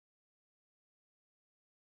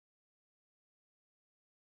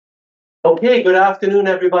Okay, good afternoon,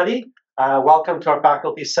 everybody. Welcome to our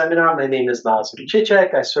faculty seminar. My name is Nazim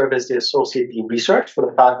Chichek. I serve as the Associate Dean Research for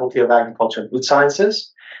the Faculty of Agriculture and Food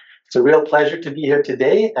Sciences. It's a real pleasure to be here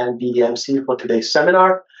today and be the MC for today's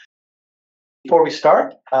seminar. Before we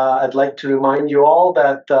start, I'd like to remind you all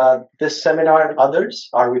that this seminar and others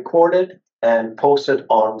are recorded and posted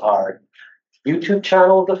on our YouTube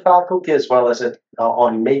channel of the faculty, as well as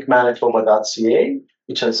on makemanitoba.ca,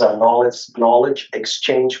 which is a knowledge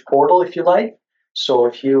exchange portal, if you like. So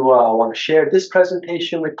if you want to share this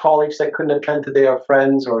presentation with colleagues that couldn't attend today, or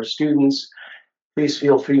friends or students, please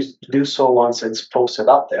feel free to do so once it's posted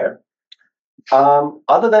up there.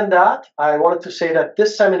 Other than that, I wanted to say that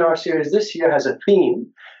this seminar series this year has a theme,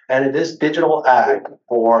 and it is digital ag,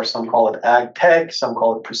 or some call it ag tech, some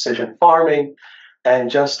call it precision farming.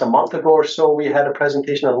 And just a month ago or so, we had a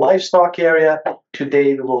presentation on livestock area.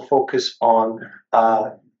 Today, we will focus on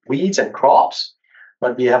weeds and crops.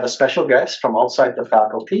 But we have a special guest from outside the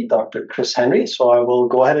faculty, Dr. Chris Henry. So I will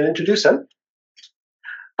go ahead and introduce him.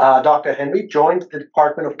 Dr. Henry joined the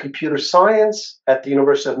Department of Computer Science at the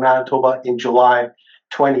University of Manitoba in July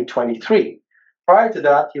 2023. Prior to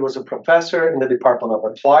that, he was a professor in the Department of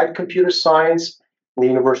Applied Computer Science in the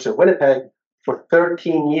University of Winnipeg for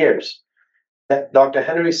 13 years. Dr.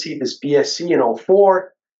 Henry received his BSc in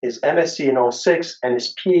 2004, his MSc in 2006, and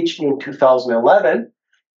his PhD in 2011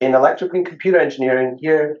 in electrical and computer engineering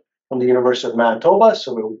here from the University of Manitoba.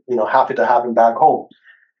 So we're happy to have him back home.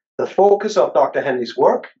 The focus of Dr. Henry's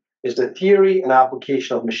work is the theory and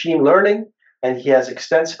application of machine learning, and he has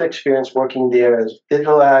extensive experience working there as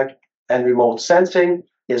digital ag and remote sensing.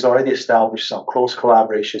 He has already established some close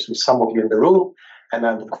collaborations with some of you in the room, and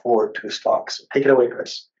I look forward to his talk. So take it away,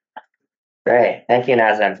 Chris. Great. Thank you,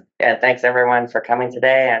 Nazim. And thanks everyone for coming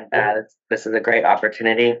today. And this is a great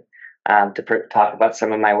opportunity to talk about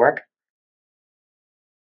some of my work.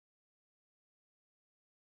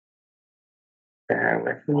 Bear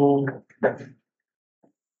with me.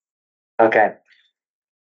 Okay.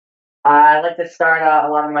 I'd like to start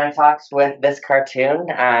a lot of my talks with this cartoon.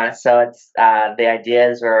 So it's the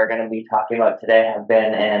ideas we're going to be talking about today have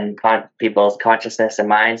been in people's consciousness and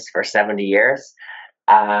minds for 70 years.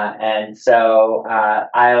 And so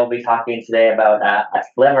I'll be talking today about a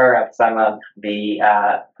sliver of some of the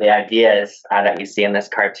ideas that you see in this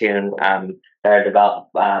cartoon that are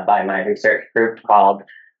developed by my research group called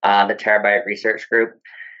the Terabyte Research Group.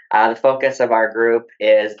 The focus of our group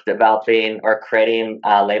is developing or creating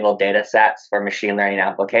labeled data sets for machine learning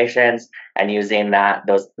applications and using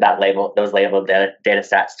those labeled data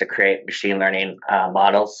sets to create machine learning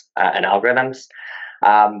models and algorithms.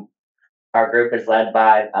 Our group is led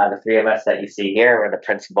by the three of us that you see here. We're the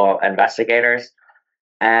principal investigators.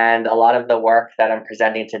 And a lot of the work that I'm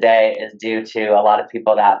presenting today is due to a lot of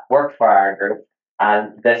people that work for our group.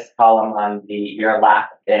 This column on your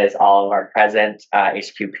left is all of our present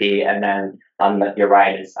HQP, and then on your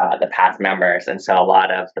right is the past members. And so a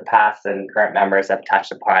lot of the past and current members have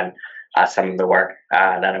touched upon some of the work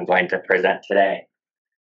that I'm going to present today.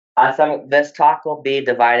 This talk will be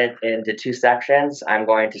divided into two sections. I'm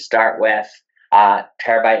going to start with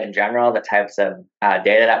Terabyte in general, the types of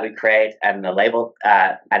data that we create, and the label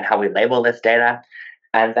and how we label this data.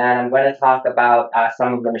 And then I'm going to talk about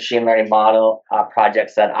some of the machine learning model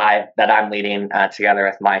projects that I'm leading together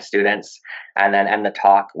with my students, and then end the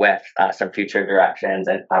talk with some future directions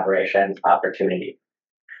and collaboration opportunities.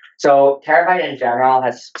 So Terabyte in general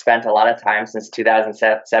has spent a lot of time since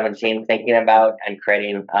 2017 thinking about and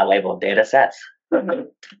creating labeled data sets.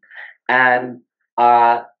 And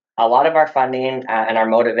a lot of our funding and our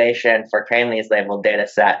motivation for creating these labeled data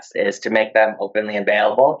sets is to make them openly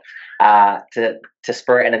available to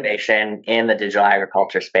spur innovation in the digital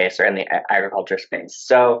agriculture space or in the agriculture space.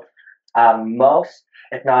 So most,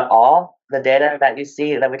 if not all, the data that you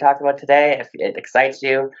see that we talked about today, if it excites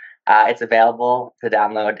you, it's available to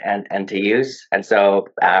download and to use. And so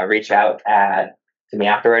reach out to me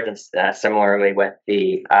afterwards, and similarly with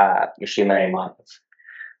the machine learning models.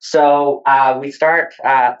 So we starting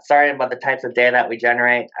about the types of data that we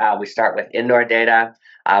generate. We start with indoor data.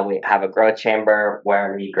 We have a growth chamber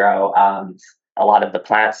where we grow a lot of the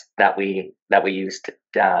plants that we use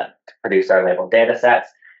to produce our labeled data sets.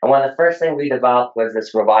 And one of the first things we developed was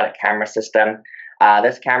this robotic camera system.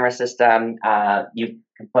 This camera system, you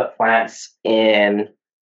can put plants in.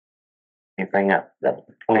 Let me bring up the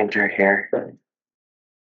pointer here.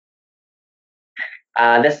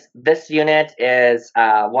 This unit is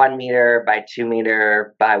 1 meter by 2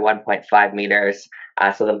 meter by 1.5 meters.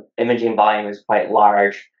 So the imaging volume is quite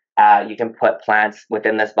large. You can put plants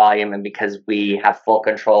within this volume, and because we have full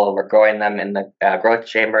control over growing them in the growth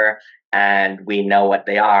chamber, and we know what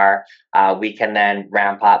they are, we can then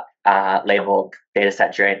ramp up labeled data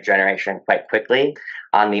set generation quite quickly,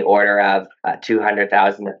 on the order of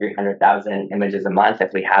 200,000 to 300,000 images a month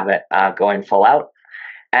if we have it going full out.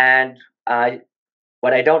 And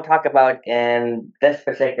what I don't talk about in this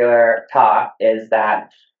particular talk is that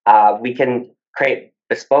we can create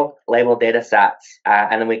bespoke label data sets,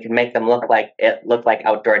 and then we can make them look like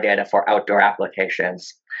outdoor data for outdoor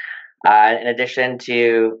applications. In addition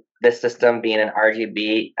to this system being an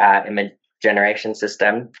RGB image generation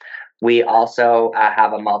system, we also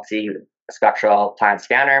have a multi-spectral plant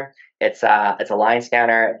scanner. It's a line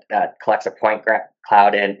scanner that collects a point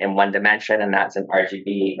cloud in one dimension, and that's in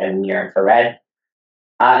RGB and near infrared.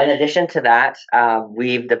 In addition to that,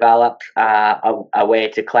 we've developed a way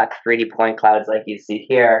to collect 3D point clouds like you see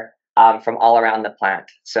here from all around the plant.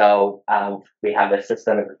 So we have a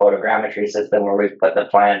system, a photogrammetry system, where we put the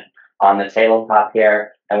plant on the tabletop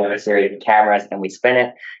here, and we have a series of cameras, and we spin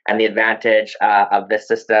it. And the advantage of this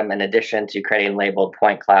system, in addition to creating labeled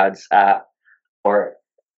point clouds or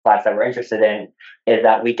clouds that we're interested in, is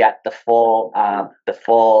that we get the full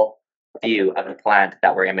view of the plant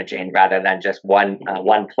that we're imaging, rather than just one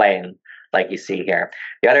plane like you see here.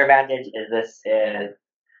 The other advantage is this is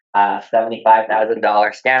a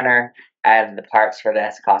 $75,000 scanner, and the parts for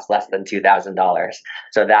this cost less than $2,000.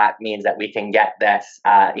 So that means that we can get this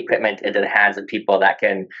equipment into the hands of people that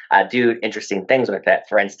can do interesting things with it.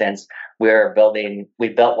 For instance, we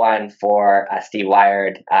built one for Steve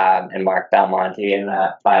Wired and Mark Belmonte in the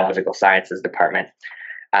Biological Sciences Department.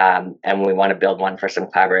 And we want to build one for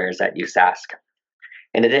some collaborators at USask.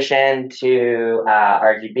 In addition to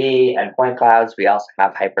RGB and point clouds, we also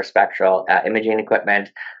have hyperspectral imaging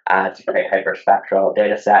equipment to create hyperspectral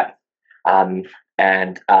data sets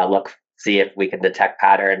and see if we can detect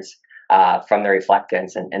patterns from the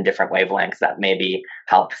reflectance in different wavelengths that maybe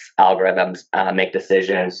helps algorithms make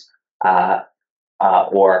decisions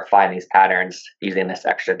or find these patterns using this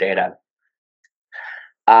extra data.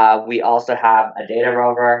 We also have a data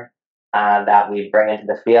rover that we bring into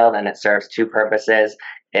the field, and it serves two purposes.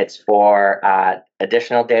 It's for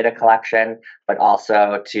additional data collection, but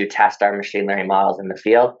also to test our machine learning models in the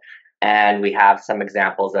field. And we have some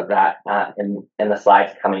examples of that in the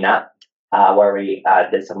slides coming up, where we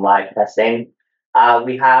did some live testing.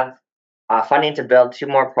 We have funding to build 2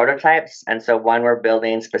 more prototypes, and so one we're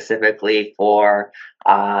building specifically for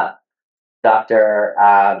Dr.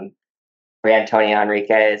 Antonio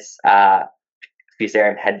Enrique's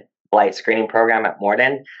fusarium head blight screening program at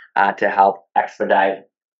Morden to help expedite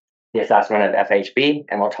the assessment of FHB,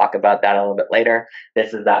 and we'll talk about that a little bit later.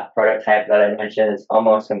 This is that prototype that I mentioned. It's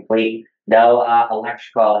almost complete. No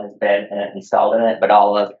electrical has been installed in it, but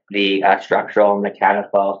all of the structural and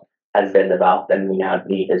mechanical has been developed, and we now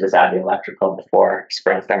need to just add the electrical before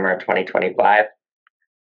spring, summer 2025.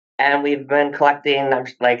 And we've been collecting,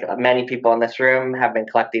 like many people in this room, have been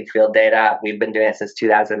collecting field data. We've been doing it since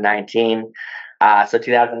 2019. So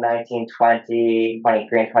 2019, 20,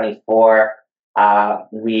 23, and 24,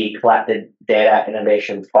 we collected data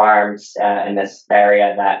innovation farms in this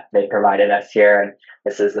area that they provided us here. And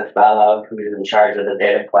this is the fellow who's in charge of the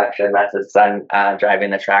data collection. That's his son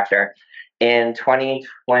driving the tractor. In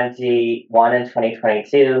 2021 and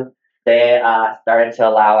 2022, they started to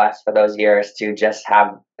allow us for those years to just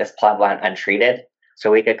have this plugland untreated so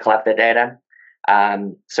we could collect the data.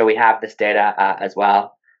 So we have this data as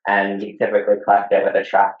well, and we typically collect it with a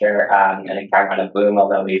tractor and a camera and a boom,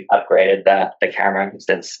 although we've upgraded the camera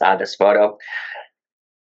since this photo.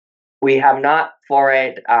 We have not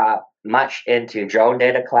forayed much into drone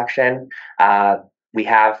data collection. We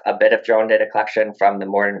have a bit of drone data collection from the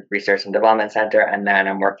Morden Research and Development Center, and then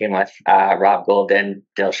I'm working with Rob Golden,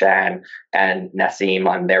 Dilshan, and Nassim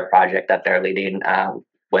on their project that they're leading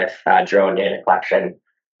with drone data collection.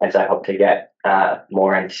 And so I hope to get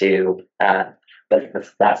more into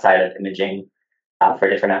that side of imaging for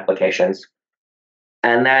different applications.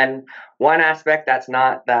 And then one aspect that's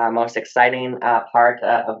not the most exciting part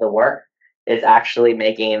of the work is actually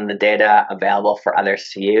making the data available for others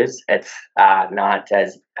to use. It's not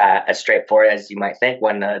as straightforward as you might think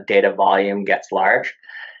when the data volume gets large.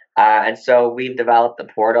 And so we've developed a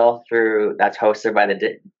portal that's hosted by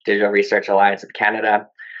the Digital Research Alliance of Canada.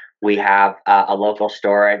 We have a local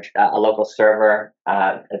storage, a local server.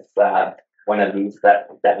 It's one of these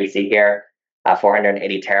that we see here,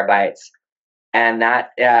 480 terabytes. And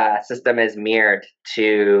that system is mirrored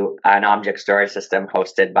to an object storage system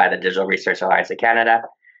hosted by the Digital Research Alliance of Canada.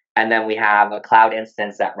 And then we have a cloud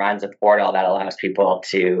instance that runs a portal that allows people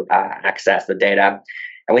to access the data.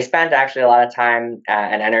 And we spent actually a lot of time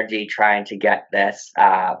and energy trying to get this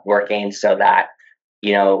working so that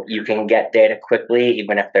you can get data quickly,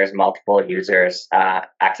 even if there's multiple users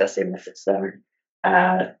accessing the system.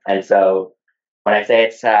 And so when I say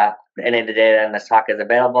it's any of the data in this talk is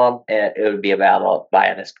available, it would be available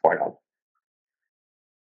via this portal.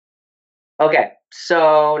 Okay,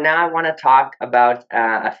 so now I want to talk about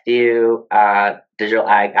a few digital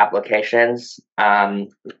ag applications. The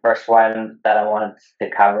first one that I want to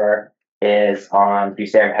cover is on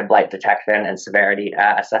fusarium head blight detection and severity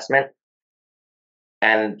assessment.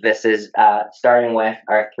 And this is starting with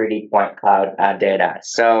our 3D point cloud data.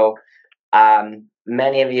 So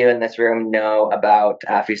many of you in this room know about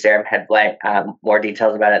fusarium head blight, more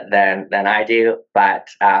details about it than I do. But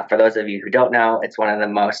for those of you who don't know, it's one of the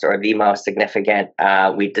most significant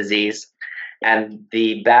wheat disease. And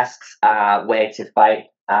the best way to fight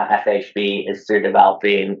FHB is through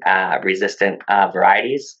developing resistant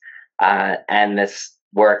varieties. And this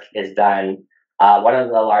work is done. One of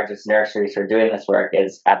the largest nurseries for doing this work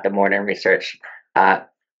is at the Morton Research and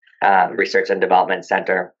Development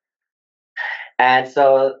Center. And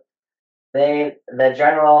so the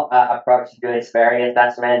general approach to doing severity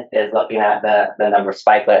assessment is looking at the number of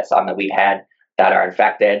spikelets on the wheat head that are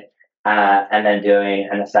infected, and then doing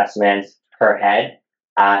an assessment per head.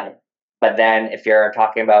 But then if you're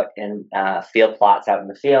talking about in field plots out in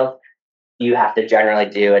the field, you have to generally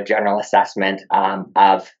do a general assessment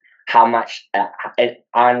of how much,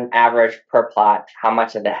 on average per plot, how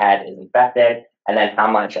much of the head is infected, and then how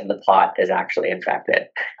much of the plot is actually infected.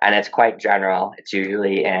 And it's quite general. It's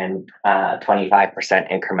usually in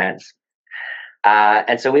 25% increments.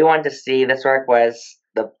 And so we wanted to see, this work was,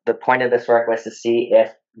 the point of this work was to see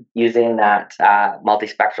if using that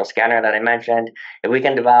multispectral scanner that I mentioned, if we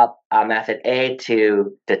can develop method A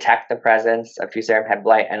to detect the presence of fusarium head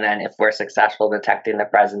blight, and then if we're successful detecting the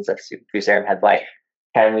presence of fusarium head blight,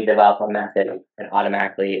 can we develop a method and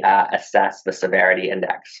automatically assess the severity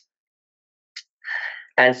index?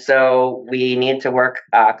 And so we need to work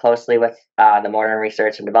closely with the Morton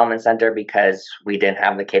Research and Development Center because we didn't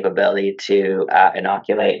have the capability to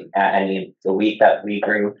inoculate any of the wheat that we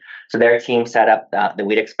grew. So their team set up the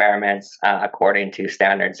wheat experiments according to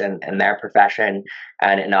standards in their profession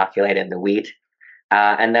and inoculated the wheat.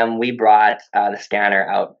 And then we brought the scanner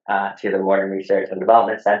out to the Morton Research and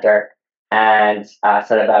Development Center and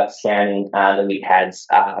set about scanning the wheat heads,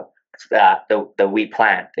 the wheat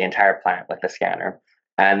plant, the entire plant with the scanner.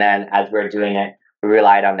 And then as we're doing it, we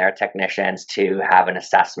relied on their technicians to have an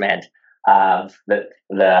assessment of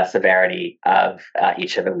the severity of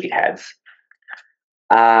each of the wheat heads.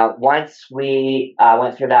 Once we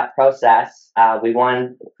went through that process, we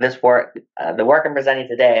won this work. The work I'm presenting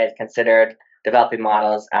today is considered developing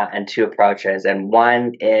models and two approaches. And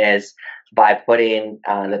one is by putting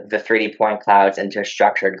the 3D point clouds into a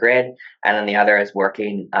structured grid, and then the other is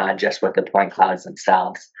working just with the point clouds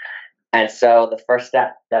themselves. And so the first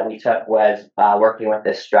step that we took was working with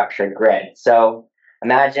this structured grid. So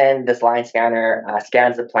imagine this line scanner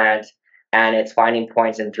scans the plant, and it's finding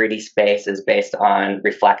points in 3D space is based on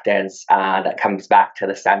reflectance that comes back to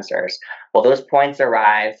the sensors. Well, those points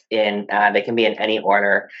arrive in, they can be in any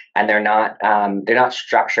order, and they're not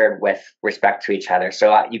structured with respect to each other.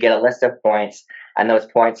 So you get a list of points, and those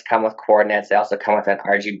points come with coordinates. They also come with an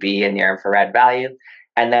RGB and near infrared value.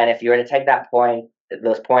 And then if you were to take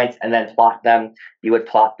those points and then plot them, you would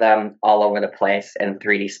plot them all over the place in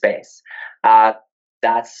 3D space.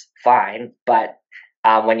 That's fine, but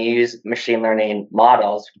when you use machine learning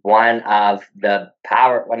models, one of the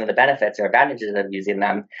benefits or advantages of using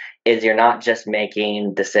them is you're not just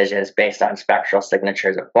making decisions based on spectral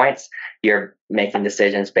signatures of points, you're making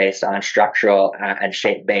decisions based on structural and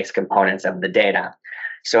shape-based components of the data.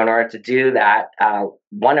 So in order to do that,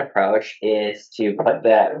 one approach is to put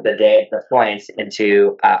the points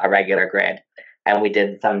into a regular grid. And we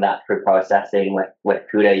did some of that through processing with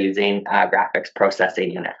CUDA using graphics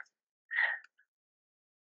processing units.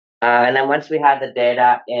 And then once we had the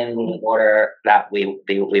data in the order that we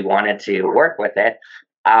wanted to work with it,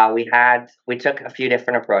 we took a few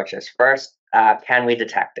different approaches. First, can we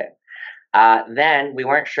detect it? Then we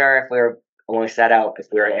weren't sure when we set out if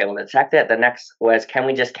we were able to detect it. The next was, can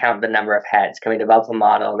we just count the number of heads? Can we develop a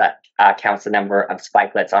model that counts the number of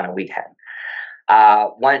spikelets on a wheat head?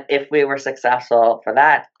 If we were successful for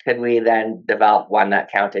that, could we then develop one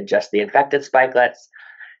that counted just the infected spikelets?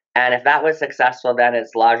 And if that was successful, then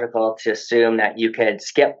it's logical to assume that you could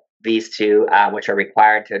skip these two, which are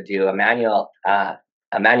required to do a manual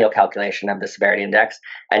calculation of the severity index,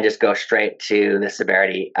 and just go straight to the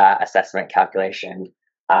severity assessment calculation.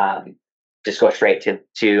 Just go straight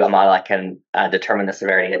to a model that can determine the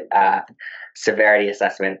severity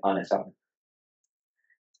assessment on its own.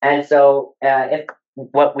 And so if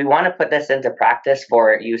what we want to put this into practice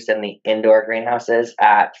for use in the indoor greenhouses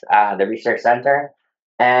at the research center.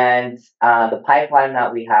 And the pipeline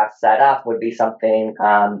that we have set up would be something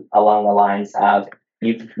along the lines of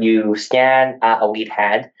you scan a weed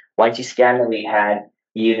head. Once you scan the weed head,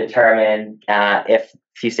 you determine if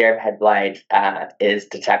Fusarium head blight is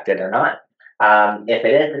detected or not. If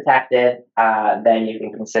it is detected, then you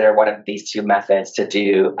can consider one of these two methods to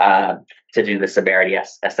do the severity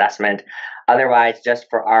assessment. Otherwise, just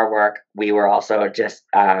for our work, we were also just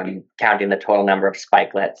counting the total number of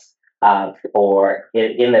spikelets for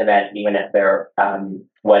in the event, even if there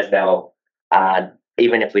was no,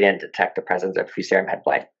 even if we didn't detect the presence of Fusarium head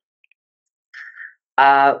blight.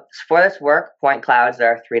 For this work, point clouds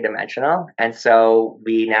are three-dimensional, and so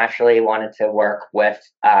we naturally wanted to work with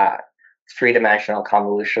three-dimensional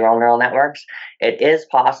convolutional neural networks. It is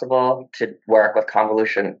possible to work with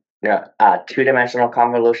two-dimensional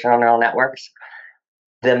convolutional neural networks.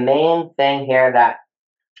 The main thing here that's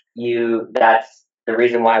the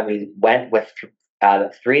reason why we went with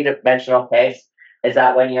the three-dimensional case is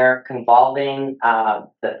that when you're convolving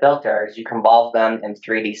the filters, you convolve them in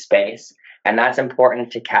 3D space, and that's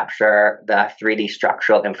important to capture the 3D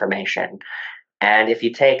structural information. And if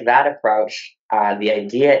you take that approach, the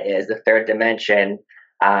idea is the third dimension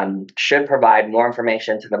should provide more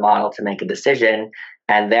information to the model to make a decision,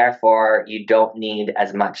 and therefore you don't need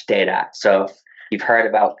as much data. So if you've heard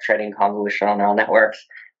about training convolutional neural networks,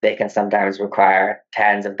 they can sometimes require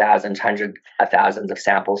tens of thousands, hundreds of thousands of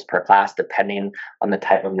samples per class, depending on the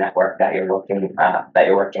type of network that you're working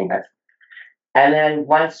with. And then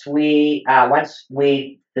once we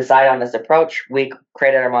decide on this approach, we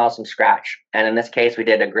created our models from scratch. And in this case, we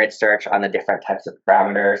did a grid search on the different types of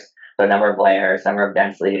parameters, the number of layers, number of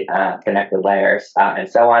densely connected layers, and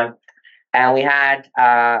so on. And we had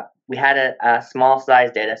a small size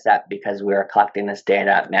data set because we were collecting this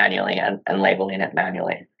data manually and labeling it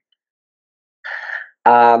manually.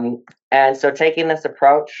 And so taking this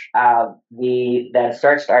approach, we then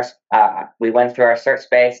we went through our search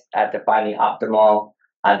space to find the optimal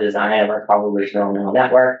design of our convolutional neural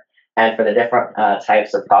network. And for the different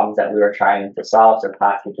types of problems that we were trying to solve, so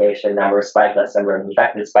classification, number of spikelets, number of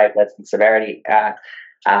infected spikelets, and severity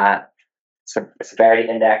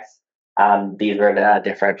index, these were the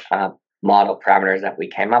different model parameters that we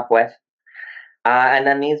came up with. And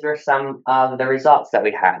then these were some of the results that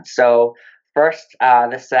we had. So first,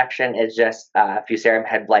 this section is just Fusarium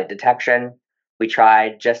head blight detection. We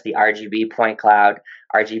tried just the RGB point cloud,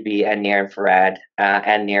 RGB and near infrared,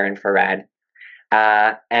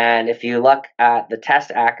 and if you look at the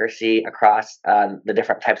test accuracy across the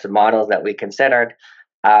different types of models that we considered,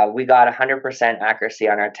 we got 100% accuracy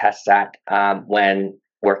on our test set when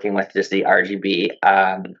working with just the RGB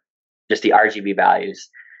values.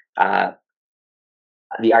 The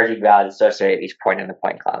RGB values associated with each point in the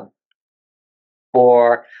point cloud.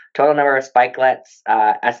 For total number of spikelets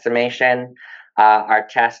estimation, our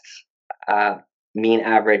tests mean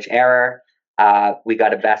average error, we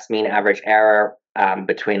got a best mean average error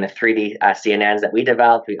between the 3D CNNs that we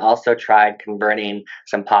developed. We also tried converting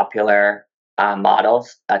some popular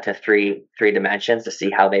models to three dimensions to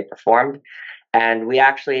see how they performed. And we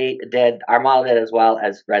actually our model did as well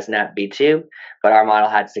as ResNet V2, but our model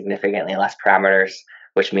had significantly less parameters,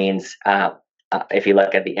 which means if you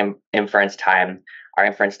look at the inference time, our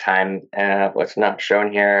inference time, what's not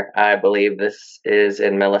shown here, I believe this is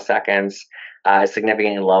in milliseconds, is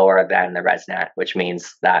significantly lower than the ResNet, which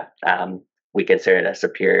means that we consider it a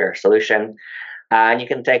superior solution. And you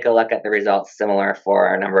can take a look at the results similar for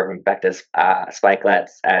our number of infected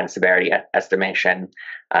spikelets and severity estimation,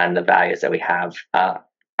 and the values that we have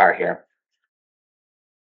are here.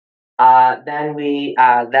 Then we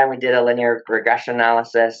did a linear regression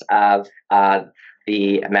analysis of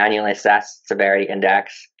the manually assessed severity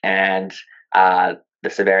index and the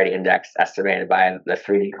severity index estimated by the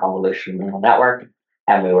 3D convolutional neural network,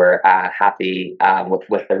 and we were happy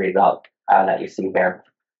with the result that you see here.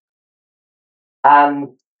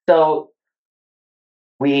 So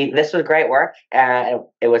this was great work, and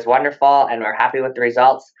it was wonderful, and we're happy with the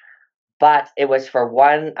results, but it was for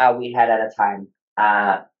one weed head at a time.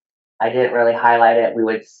 I didn't really highlight it. We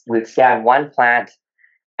would scan one plant,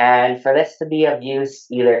 and for this to be of use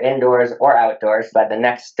either indoors or outdoors, but the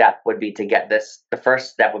next step would be to get this, the first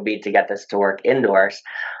step would be to get this to work indoors.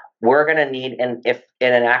 We're going to need, if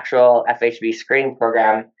in an actual FHB screening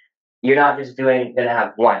program, you're not just going to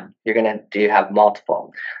have one, you're going to have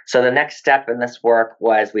multiple. So the next step in this work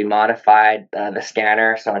was we modified the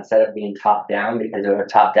scanner. So instead of being top down, because we were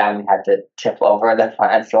top down, we had to tip over the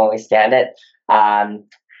plants when we scanned it.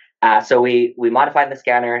 So we modified the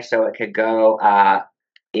scanner so it could go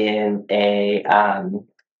in a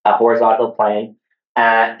horizontal plane,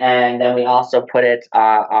 and then we also put it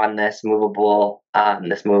on this movable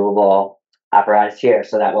apparatus here,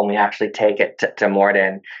 so that when we actually take it to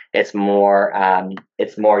Morden, it's more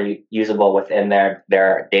usable within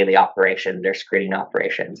their daily operations, their screening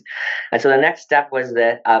operations. And so the next step was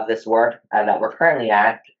of this work that we're currently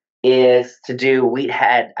at is to do wheat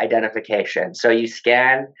head identification. So you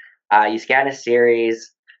scan a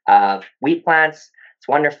series of wheat plants. It's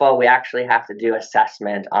wonderful. We actually have to do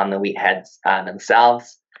assessment on the wheat heads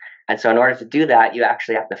themselves. And so in order to do that, you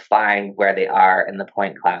actually have to find where they are in the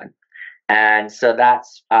point cloud. And so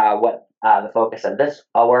that's what the focus of this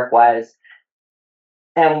work was.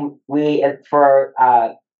 And for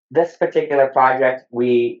this particular project,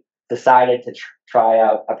 we decided to try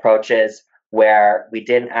out approaches where we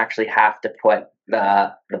didn't actually have to put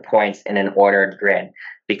the points in an ordered grid,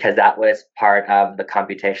 because that was part of the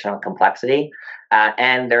computational complexity.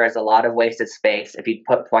 And there is a lot of wasted space. If you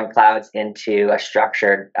put point clouds into a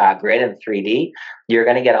structured grid in 3D, you're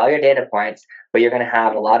going to get all your data points, but you're going to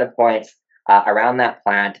have a lot of points around that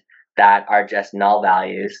plant that are just null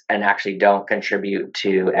values and actually don't contribute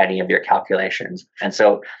to any of your calculations. And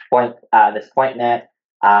so this point net,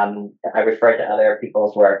 I refer to other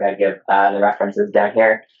people's work. I give the references down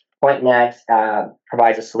here. PointNet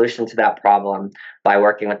provides a solution to that problem by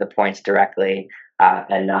working with the points directly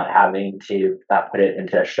and not having to put it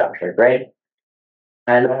into a structured grid.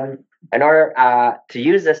 And in order to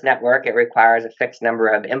use this network, it requires a fixed number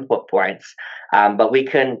of input points, but we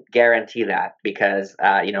couldn't guarantee that because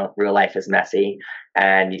real life is messy,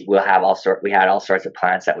 and we had all sorts of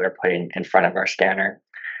plants that we were putting in front of our scanner.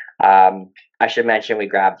 I should mention we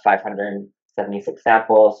grabbed 576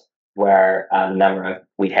 samples, where the number of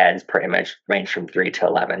wheat heads per image ranged from 3 to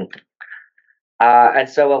 11. And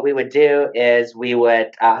so what we would do is we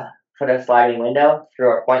would put a sliding window through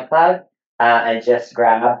our point cloud and just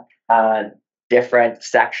grab different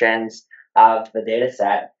sections of the data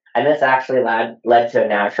set. And this actually led to a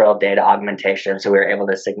natural data augmentation. So we were able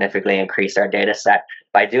to significantly increase our data set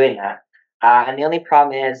by doing that. And the only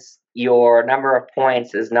problem is your number of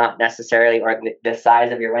points is not necessarily, or the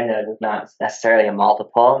size of your window is not necessarily a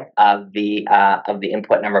multiple of the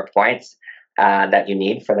input number of points that you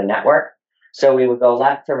need for the network. So we would go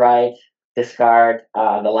left to right, discard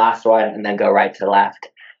the last one, and then go right to left,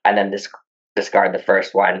 and then discard the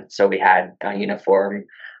first one. So we had uniform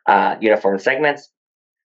segments.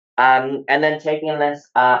 And then taking this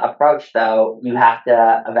approach, though, you have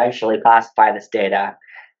to eventually classify this data.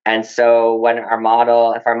 And so if our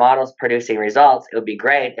model is producing results, it would be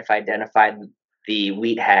great if I identified the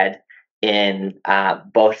wheat head in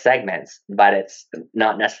both segments, but it's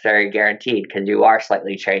not necessarily guaranteed because you are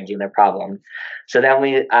slightly changing the problem. So then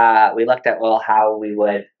we looked at how we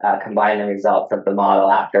would combine the results of the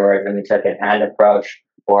model afterwards, and we took an AND approach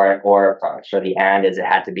or an OR approach. So the AND is it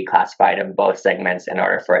had to be classified in both segments in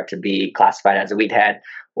order for it to be classified as a wheat head,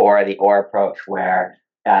 or the OR approach where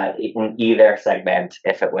in either segment,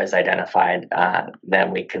 if it was identified,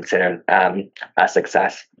 then we considered a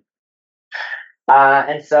success.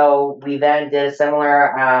 And so we then did a similar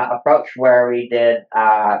approach where we did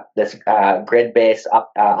this grid-based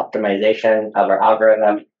optimization of our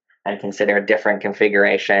algorithm and considered different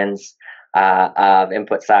configurations of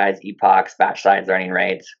input size, epochs, batch size, learning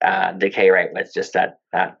rates. Decay rate was just at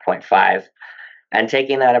 0.5. And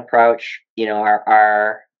taking that approach,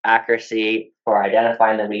 our accuracy for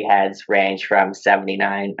identifying the wheat heads range from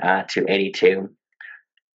 79 to 82.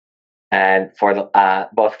 And for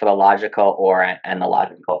both for the logical OR and the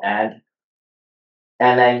logical AND.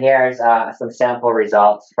 And then here's some sample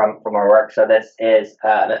results from our work. So this is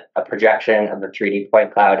a projection of the 3D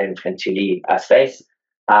point cloud in 2D space.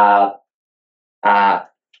 Box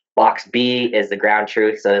B is the ground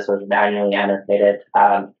truth. So this was manually annotated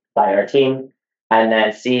by our team. And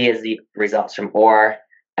then C is the results from OR,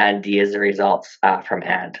 and D is the results from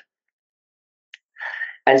AND.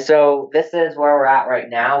 And so this is where we're at right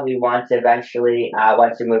now. We want to eventually,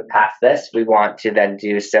 once we move past this, we want to then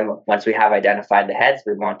do once we have identified the heads,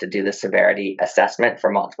 we want to do the severity assessment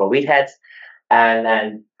for multiple wheat heads, and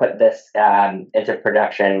then put this into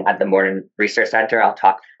production at the Morden Research Center. I'll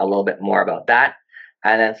talk a little bit more about that.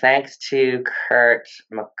 And then thanks to Kurt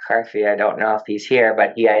McCarthy, I don't know if he's here,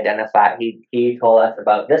 but he told us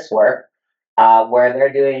about this work where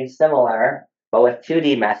they're doing similar, but with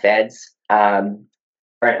 2D methods,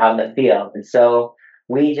 right on the field. And so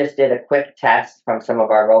we just did a quick test from some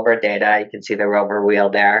of our rover data. You can see the rover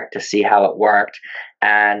wheel there to see how it worked.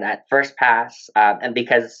 And at first pass, and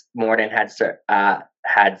because Morden had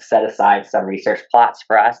had set aside some research plots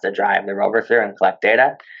for us to drive the rover through and collect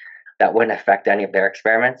data that wouldn't affect any of their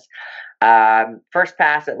experiments. First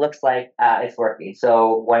pass, it looks like it's working.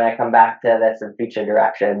 So when I come back to this in future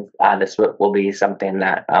directions, this will be something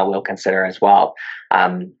that we'll consider as well,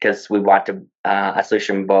 because we want to a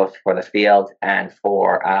solution both for the field and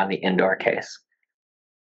for the indoor case.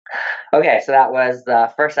 Okay, so that was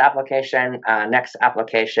the first application. Next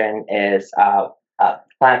application is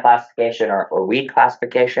plant classification or weed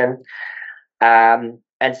classification.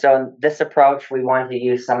 And so in this approach, we wanted to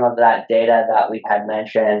use some of that data that we had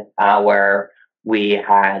mentioned, where we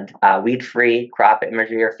had weed-free crop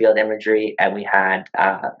imagery or field imagery, and we had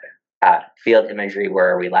field imagery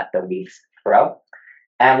where we let the weeds grow.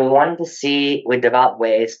 And we wanted to see, we developed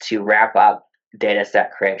ways to ramp up data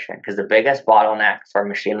set creation, because the biggest bottleneck for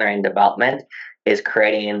machine learning development is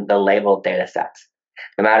creating the labeled data sets.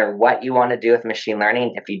 No matter what you want to do with machine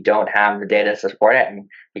learning, if you don't have the data to support it, and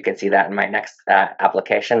you can see that in my next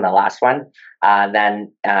application, the last one,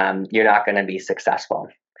 then you're not going to be successful.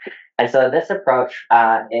 And so this approach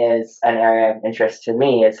is an area of interest to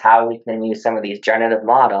me, is how we can use some of these generative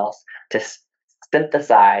models to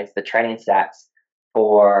synthesize the training sets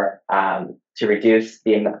for to reduce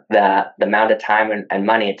the amount of time and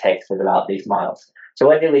money it takes to develop these models. So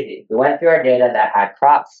what did we do? We went through our data that had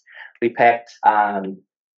crops. We picked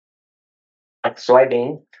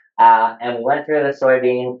soybean, and we went through the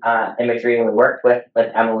soybean imagery, and we worked with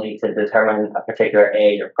Emily to determine a particular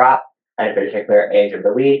age of crop and a particular age of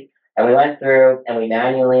the weed. And we went through and we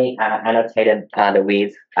manually annotated the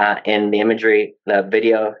weeds in the imagery, the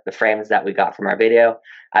video, the frames that we got from our video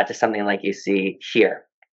to something like you see here.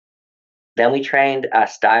 Then we trained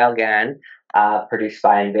StyleGAN, produced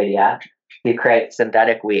by NVIDIA, to create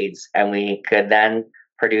synthetic weeds, and we could then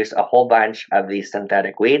produce a whole bunch of these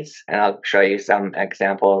synthetic weeds, and I'll show you some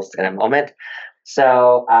examples in a moment.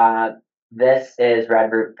 So this is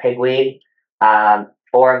red root pigweed.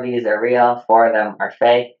 4 of these are real, 4 of them are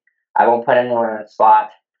fake. I won't put anyone on the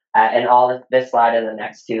spot. And all this slide and the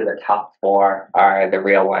next 2, the top 4 are the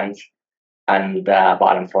real ones, and the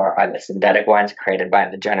bottom 4 are the synthetic ones created by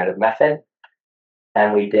the generative method.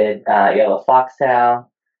 And we did yellow foxtail.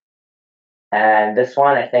 And this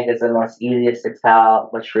one, I think, is the most easiest to tell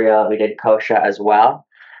which real. We did kochia as well.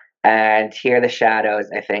 And here the shadows,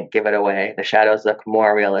 I think, give it away. The shadows look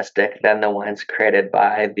more realistic than the ones created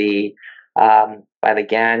by the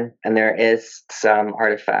GAN, and there is some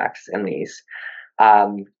artifacts in these.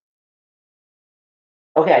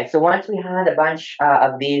 Okay, so once we had a bunch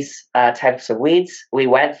of these types of weeds, we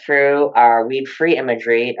went through our weed-free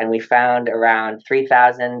imagery, and we found around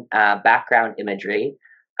 3,000 background imagery.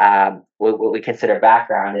 What we consider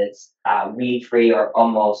background is weed-free or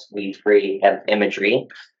almost weed-free imagery.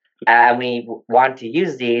 And we want to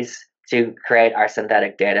use these to create our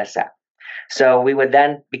synthetic data set. So we would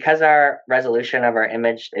then, because our resolution of our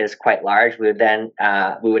image is quite large, we would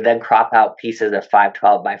then crop out pieces of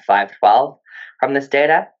 512 by 512 from this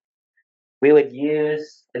data. We then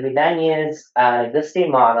use an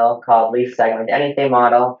existing model called leaf segment anything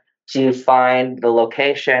model to find the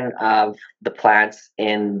location of the plants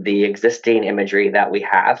in the existing imagery that we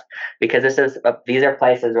have, because these are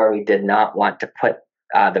places where we did not want to put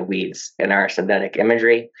the weeds in our synthetic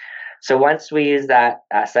imagery. So once we use that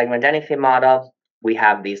segment anything model, we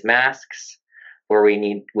have these masks where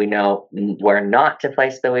we know where not to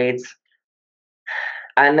place the weeds.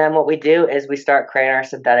 And then what we do is we start creating our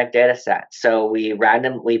synthetic data set. So we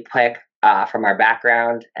randomly pick from our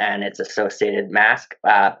background and its associated mask,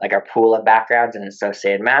 like our pool of backgrounds and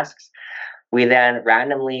associated masks. We then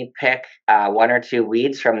randomly pick 1 or 2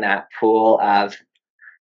 weeds from that pool of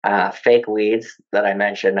fake weeds that I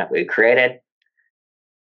mentioned that we created.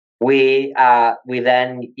 We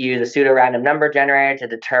then use a pseudo-random number generator to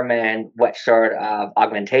determine what sort of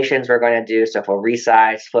augmentations we're going to do. So if we'll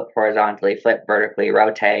resize, flip horizontally, flip vertically,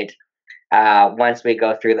 rotate. Once we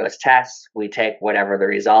go through those tests, we take whatever the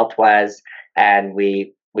result was and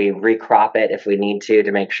we recrop it if we need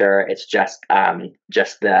to make sure it's just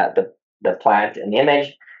the plant in the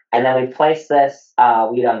image. And then we place this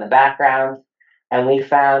weed on the background, and we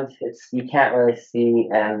found you can't really see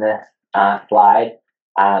in this slide.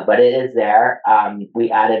 But it is there.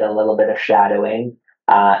 We added a little bit of shadowing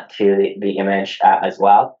to the image as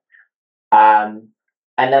well.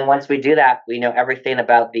 And then once we do that, we know everything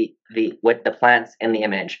about the plants in the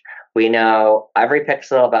image. We know every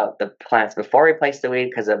pixel about the plants before we place the weed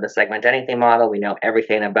because of the segment anything model. We know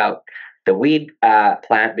everything about the weed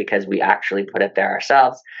plant because we actually put it there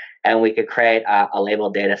ourselves. And we could create a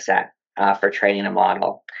labeled data set for training a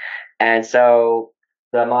model. And so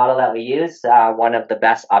the model that we use, one of the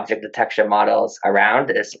best object detection models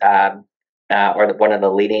around is, one of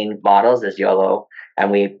the leading models is YOLO,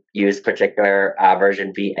 and we use particular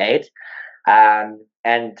version V8.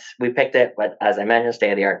 And we picked it, but as I mentioned,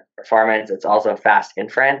 state-of-the-art performance. It's also fast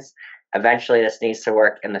inference. Eventually, this needs to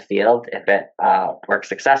work in the field if it works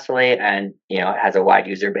successfully and it has a wide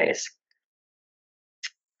user base.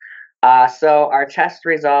 So our test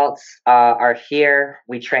results are here.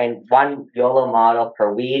 We trained one YOLO model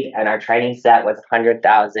per weed, and our training set was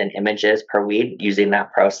 100,000 images per weed using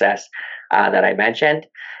that process that I mentioned.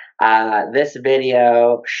 This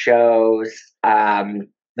video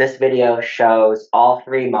shows all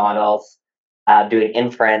three models doing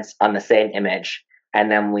inference on the same image, and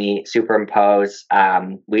then we superimpose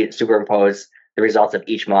the results of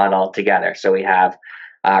each model together. So we have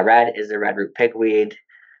red is the red root pigweed.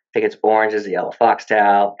 I think it's orange is the yellow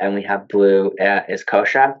foxtail, and we have blue is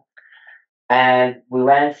kochia. And we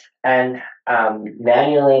went and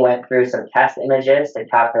manually went through some test images to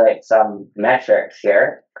calculate some metrics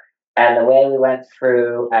here. And the way we went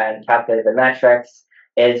through and calculated the metrics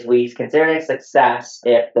is we considered a success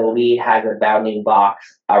if the weed has a bounding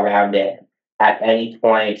box around it at any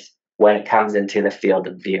point when it comes into the field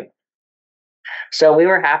of view. So we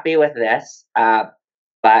were happy with this,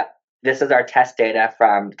 but this is our test data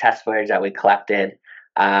from test footage that we collected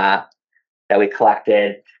in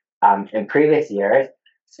previous years.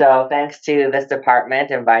 So thanks to this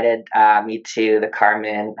department, invited me to the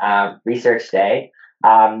Carmen Research Day,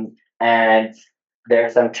 and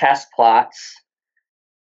there's some test plots.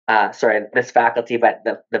 This faculty, but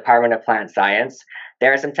the Department of Plant Science.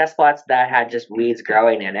 There are some test plots that had just weeds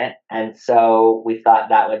growing in it, and so we thought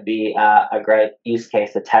that would be a great use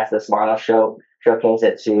case to test this model, showcase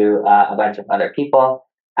it to a bunch of other people,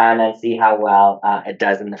 and then see how well it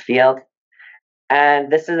does in the field.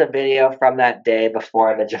 And this is a video from that day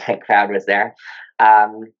before the giant crowd was there,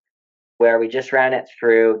 where we just ran it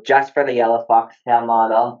through just for the yellow foxtail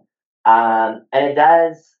model, and it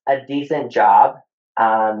does a decent job,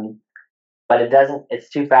 but it's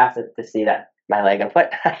too fast to see that my leg and foot.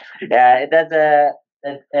 Yeah, it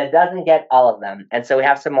doesn't get all of them, and so we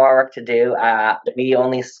have some more work to do. We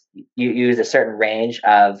only use a certain range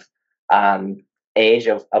of age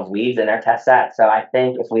of weeds in our test set. So I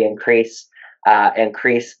think if we increase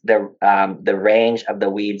the range of the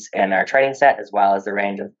weeds in our training set, as well as the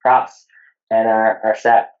range of crops in our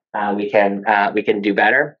set, we can do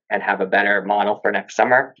better and have a better model for next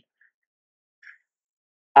summer.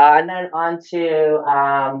 And then on to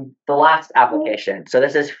the last application. So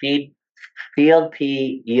this is field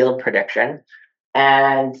pea yield prediction.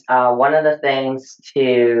 And one of the things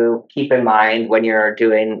to keep in mind when you're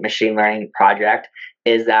doing machine learning project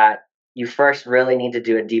is that you first really need to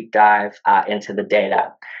do a deep dive into the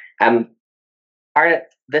data. Part of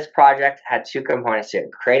this project had two components to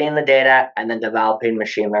it: creating the data and then developing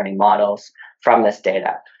machine learning models from this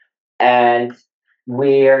data. And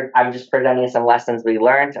I'm just presenting some lessons we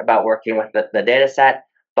learned about working with the data set.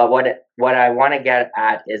 But what I want to get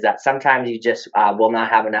at is that sometimes you just will not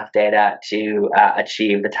have enough data to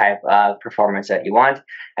achieve the type of performance that you want,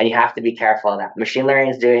 and you have to be careful of that. Machine learning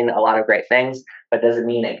is doing a lot of great things, but doesn't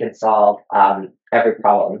mean it can solve every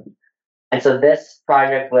problem. And so this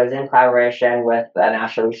project was in collaboration with the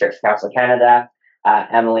National Research Council of Canada,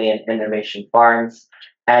 Emily and Innovation Farms.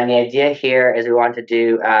 And the idea here is we want to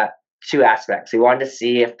do two aspects. We wanted to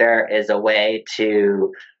see if there is a way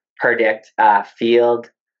to predict field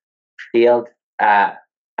pea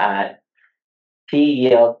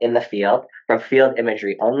yield in the field from field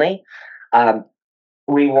imagery only.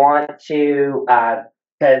 We want to,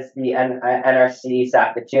 because the NRC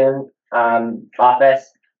Saskatoon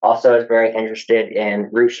office also is very interested in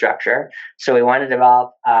root structure. So we want to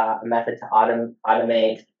develop a method to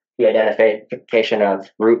automate the identification of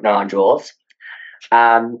root nodules.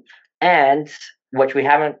 And which we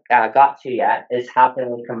haven't got to yet is how can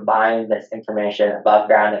we combine this information above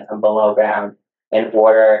ground and below ground in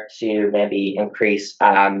order to maybe increase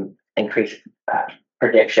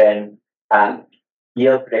prediction,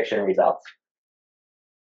 yield prediction results.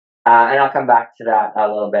 And I'll come back to that a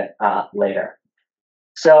little bit later.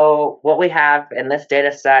 So what we have in this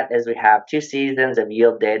data set is we have 2 seasons of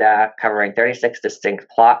yield data covering 36 distinct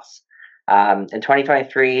plots. In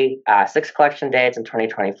 2023, 6 collection dates. In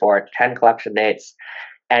 2024, 10 collection dates.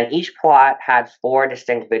 And each plot had 4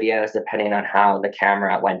 distinct videos depending on how the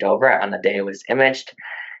camera went over it on the day it was imaged.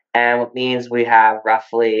 And it means we have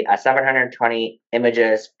roughly 720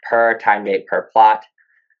 images per time date per plot.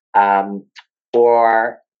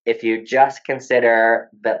 Or if you just consider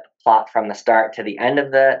the plot from the start to the end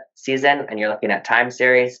of the season and you're looking at time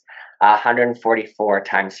series, 144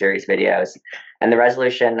 time series videos, and the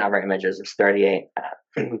resolution of our images is 38.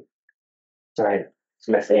 Sorry, it's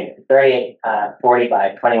missing 40 by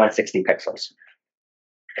 2160 pixels.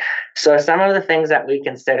 So some of the things that we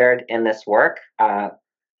considered in this work, some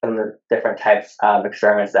of the different types of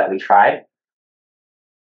experiments that we tried,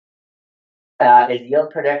 is yield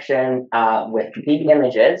prediction with P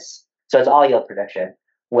images. So it's all yield prediction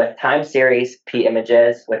with time series P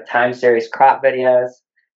images, with time series crop videos,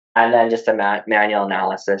 and then just a manual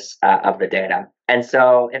analysis of the data. And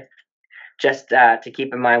so if just to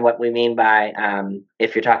keep in mind what we mean by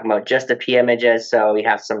if you're talking about just the P images, so we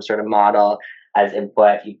have some sort of model as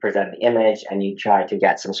input, you present the image and you try to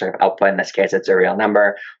get some sort of output. In this case, it's a real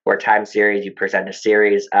number. Or time series, you present a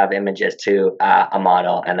series of images to a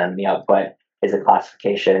model, and then the output is a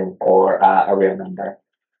classification or a real number.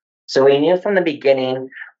 So we knew from the beginning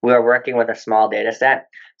we were working with a small data set.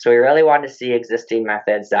 So we really wanted to see existing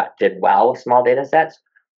methods that did well with small data sets.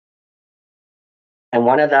 And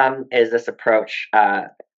one of them is this approach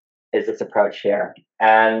here.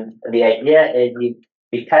 And the idea is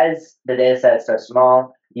because the data set is so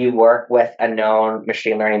small, you work with a known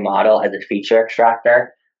machine learning model as a feature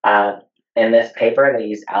extractor. In this paper, they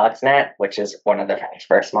use AlexNet, which is one of the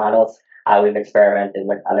first models. We've experimented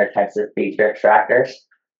with other types of feature extractors.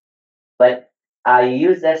 But you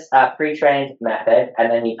use this pre-trained method, and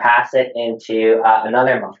then you pass it into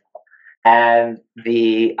another model. And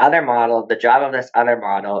the other model, the job of this other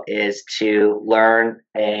model is to learn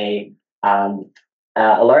a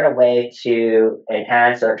way to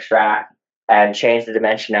enhance or extract and change the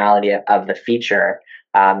dimensionality of the feature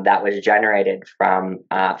that was generated from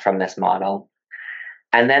this model.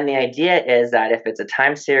 And then the idea is that if it's a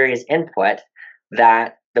time series input,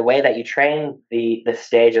 that the way that you train the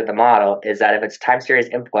stage of the model is that if it's time series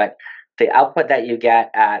input, the output that you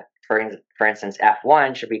get at, for instance,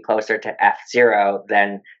 F1 should be closer to F0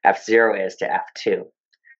 than F0 is to F2.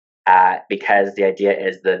 Because the idea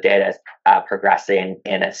is the data is progressing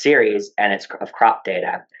in a series and it's of crop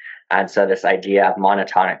data. And so this idea of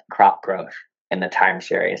monotonic crop growth in the time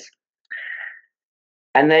series.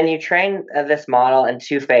 And then you train this model in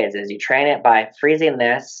two phases. You train it by freezing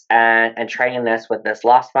this and training this with this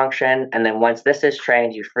loss function. And then once this is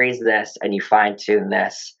trained, you freeze this and you fine tune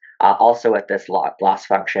this also with this loss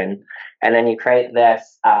function. And then you create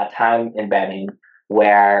this time embedding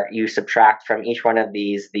where you subtract from each one of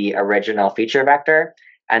these the original feature vector.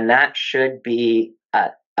 And that should be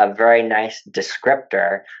a very nice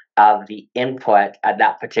descriptor of the input at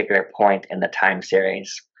that particular point in the time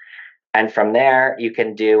series. And from there, you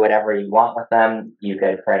can do whatever you want with them. You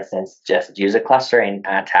could, for instance, just use a clustering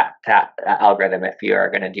algorithm if you are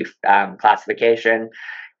going to do classification,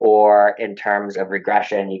 or in terms of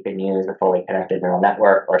regression, you can use a fully connected neural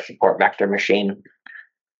network or support vector machine.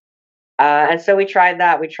 And so we tried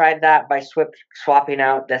that. We tried that by swapping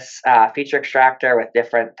out this feature extractor with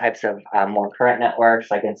different types of more current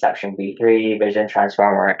networks like Inception V3, Vision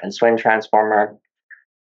Transformer, and Swin Transformer.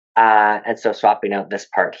 And so swapping out this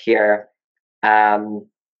part here, we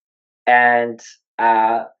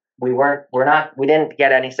didn't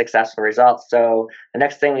get any successful results. So the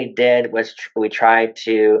next thing we did was we tried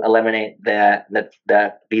to eliminate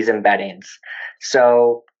these embeddings.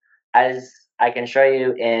 So as I can show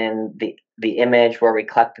you in the image where we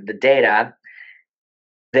collected the data,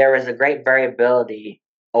 there is a great variability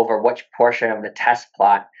over which portion of the test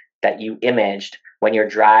plot that you imaged when you're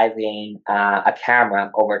driving a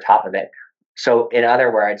camera over top of it. So in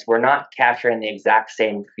other words, we're not capturing the exact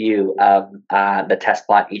same view of the test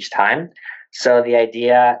plot each time. So the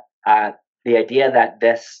idea that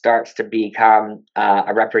this starts to become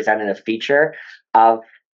a representative feature of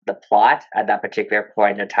the plot at that particular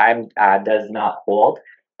point in time does not hold.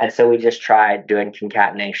 And so we just tried doing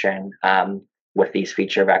concatenation with these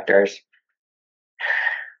feature vectors.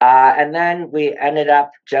 And then we ended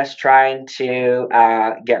up just trying to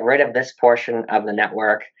get rid of this portion of the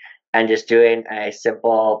network and just doing a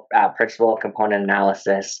simple principal component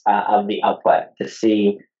analysis of the output to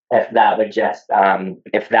see if that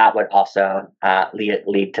would also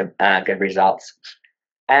lead to good results.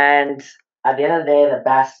 And at the end of the day, the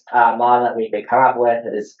best model that we could come up with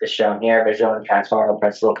is shown here: visual and transformer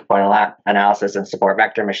principal component analysis and support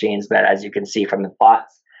vector machines. But as you can see from the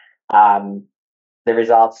plots, the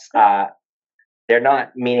results they're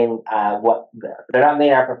not meeting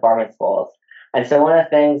our performance goals. And so one of the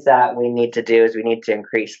things that we need to do is we need to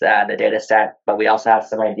increase the data set, but we also have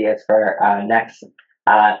some ideas for next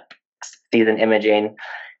season imaging,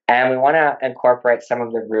 and we want to incorporate some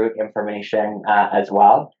of the route information as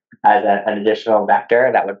well as an additional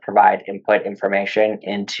vector that would provide input information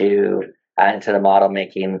into into the model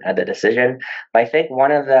making the decision. But I think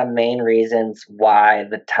one of the main reasons why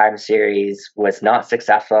the time series was not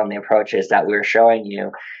successful in the approaches that we were showing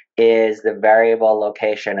you is the variable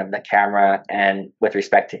location of the camera and with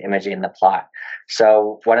respect to imaging the plot.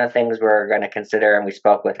 So one of the things we're going to consider, and we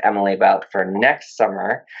spoke with Emily about for next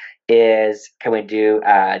summer, is can we do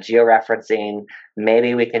georeferencing?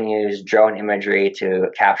 Maybe we can use drone imagery to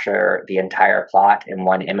capture the entire plot in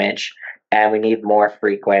one image, and we need more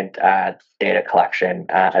frequent data collection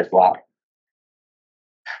as well.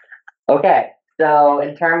 Okay, so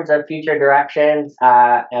in terms of future directions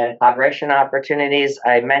and collaboration opportunities,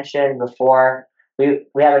 I mentioned before, we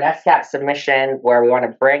have an SCAP submission where we want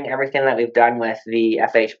to bring everything that we've done with the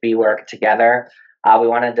FHB work together. We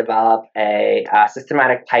want to develop a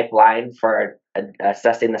systematic pipeline for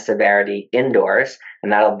assessing the severity indoors,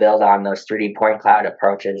 and that'll build on those 3D point cloud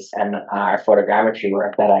approaches and our photogrammetry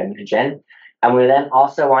work that I mentioned. And we then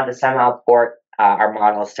also want to somehow port our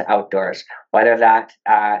models to outdoors, whether that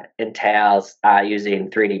entails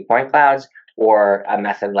using 3D point clouds or a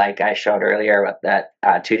method like I showed earlier with the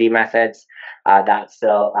 2D methods. That's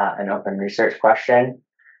still an open research question.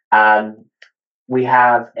 We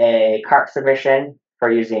have a CARP submission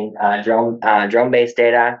for using drone-based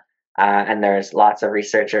data, and there's lots of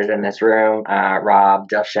researchers in this room. Rob,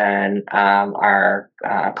 Dilshan, our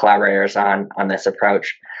collaborators on this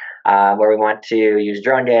approach, where we want to use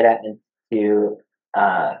drone data to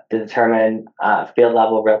determine field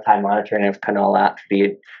level real-time monitoring of canola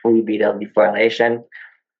flea beetle defoliation.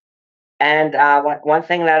 And one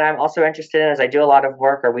thing that I'm also interested in is we do a lot of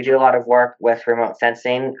work with remote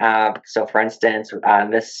sensing. So for instance,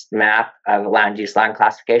 this map, land use land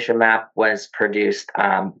classification map, was produced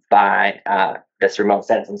by this remote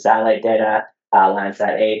sensing satellite data,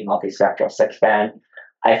 Landsat 8 multispectral 6-band.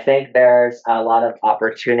 I think there's a lot of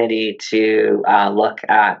opportunity to look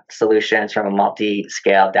at solutions from a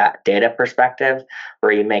multi-scale data perspective,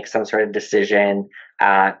 where you make some sort of decision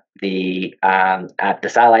at the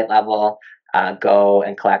satellite level, go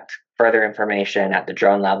and collect further information at the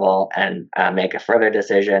drone level, and make a further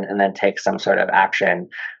decision, and then take some sort of action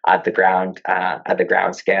at the ground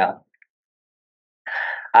scale.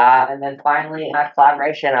 And then finally,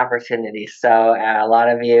 collaboration opportunities. So a lot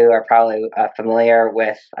of you are probably familiar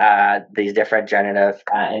with these different generative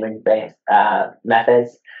image-based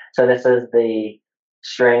methods. So this is the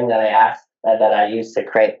string that I used to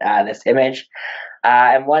create this image.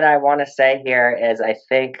 And what I want to say here is I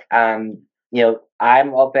think,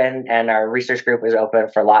 I'm open, and our research group is open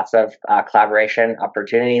for lots of collaboration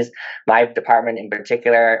opportunities. My department in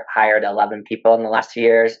particular hired 11 people in the last 2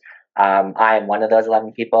 years. I am one of those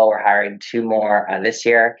 11 people. We're hiring 2 more this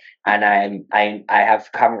year, and I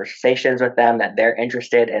have conversations with them that they're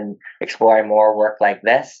interested in exploring more work like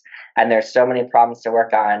this. And there's so many problems to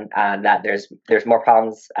work on that there's more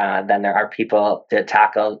problems than there are people to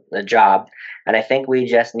tackle the job. And I think we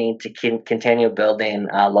just need to continue building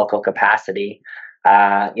local capacity.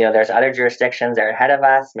 There's other jurisdictions that are ahead of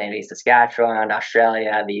us, maybe Saskatchewan,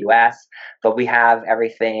 Australia, the US, but we have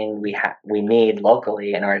everything we need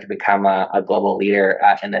locally in order to become a global leader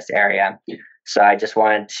in this area. So I just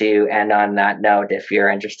wanted to end on that note. If you're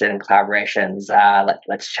interested in collaborations,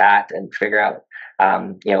 let's chat and figure out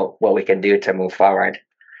what we can do to move forward.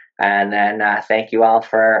 And then thank you all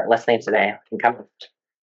for listening today.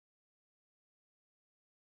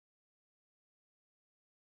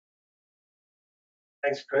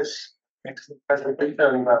 Thanks, Chris. Excellent presentation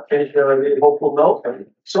and finish on a really hopeful note.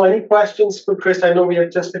 So any questions for Chris? I know we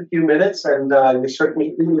have just a few minutes, and you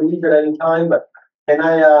certainly can leave at any time, but can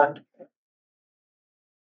I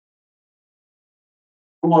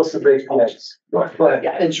who wants to break the ice? Go ahead.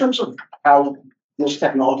 Yeah, in terms of how this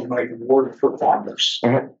technology might work for farmers,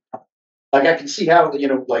 like I can see how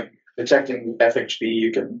like detecting FHB,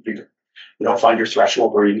 you can find your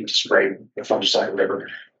threshold where you need to spray a fungicide or whatever.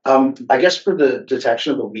 I guess for the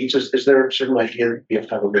detection of the weeds, is there a certain idea that you have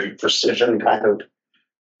to have a very precision kind of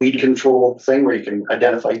weed control thing where you can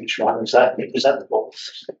identify each one? Is that the goal?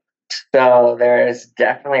 So there's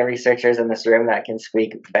definitely researchers in this room that can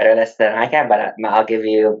speak better this than I can, but I'll give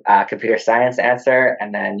you a computer science answer,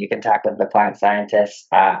 and then you can talk with the plant scientists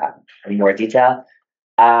in more detail.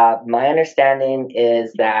 My understanding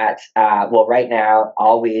is that, right now,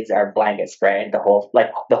 all weeds are blanket sprayed. The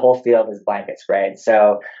whole field is blanket sprayed.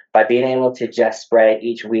 So by being able to just spray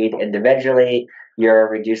each weed individually, you're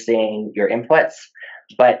reducing your inputs.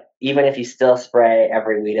 But even if you still spray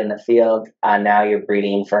every weed in the field, now you're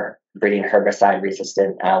breeding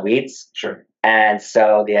herbicide-resistant weeds. Sure. And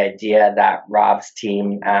so the idea that Rob's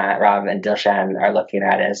team, Rob and Dilshan, are looking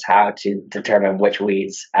at is how to determine which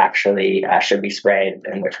weeds actually should be sprayed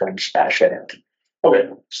and which ones shouldn't. Okay.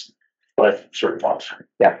 What I sort of thought.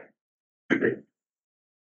 Yeah.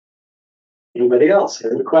 Anybody else?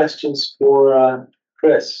 Any questions for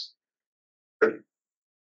Chris?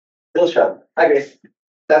 Dilshan. Hi, Chris.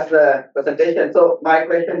 That's the presentation. So my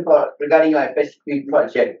question for regarding my FHP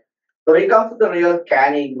project. So when it comes to the real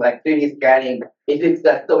scanning, like 3D scanning, if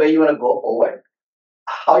that's the way you want to go forward,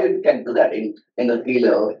 how you can do that in the field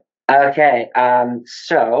level? Okay.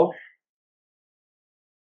 So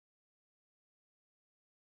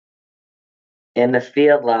in the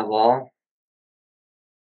field level,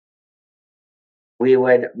 we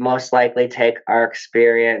would most likely take our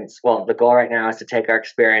experience. Well, the goal right now is to take our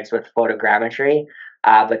experience with photogrammetry,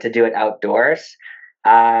 but to do it outdoors,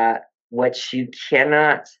 which you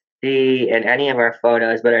cannot see in any of our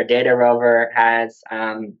photos. But our data rover has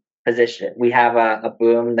position. We have a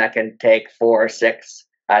boom that can take 4 or 6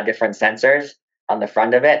 different sensors on the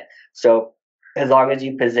front of it. So as long as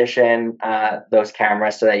you position those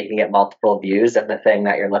cameras so that you can get multiple views of the thing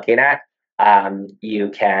that you're looking at, you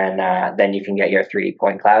can then you can get your 3D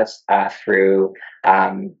point clouds through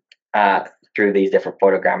these different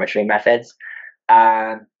photogrammetry methods.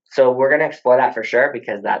 So we're going to explore that for sure,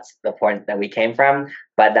 because that's the point that we came from.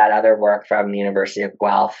 But that other work from the University of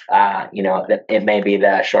Guelph, it may be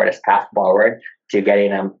the shortest path forward to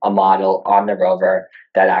getting a model on the rover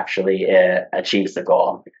that actually achieves the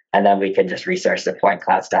goal. And then we can just research the point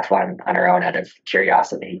cloud stuff on our own out of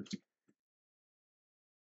curiosity.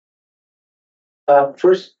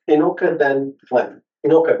 First, Inoka, then Glenn.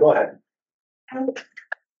 Inoka, go ahead.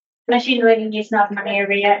 Machine learning is not my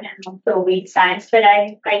area and also weed science, but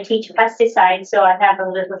I teach pesticides, so I have a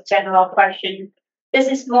little general question. This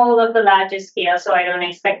is more of a larger scale, so I don't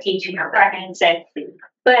expect teaching or answer.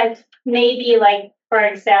 But maybe, like, for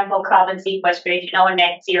example, carbon sequestration or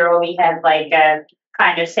net zero, we have like a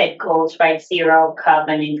kind of set goals, right? 0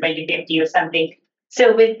 carbon in 2050 or something.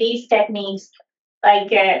 So with these techniques,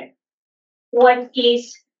 like, what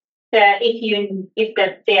is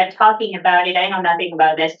they are talking about it? I know nothing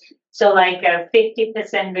about this. So like a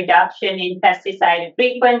 50% reduction in pesticide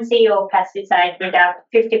frequency or 50%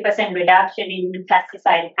 reduction in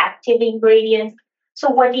pesticide active ingredients.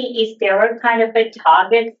 So is there a kind of a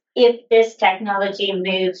target if this technology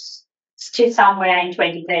moves to somewhere in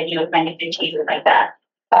 2030 or 2050 like that?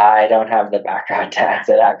 I don't have the background to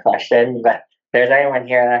answer that question, but if there's anyone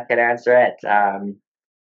here that could answer it.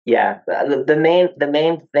 Yeah, the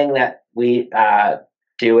main thing that we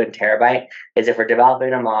do in Terabyte is if we're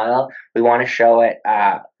developing a model, we want to show it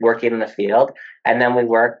working in the field, and then we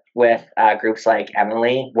work with groups like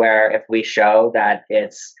Emily, where if we show that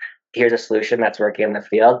here's a solution that's working in the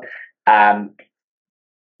field,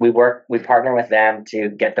 we partner with them to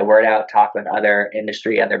get the word out, talk with other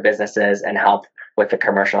businesses, and help with the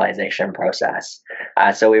commercialization process.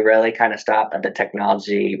 So we really kind of stop at the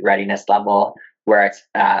technology readiness level where it's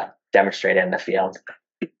demonstrated in the field.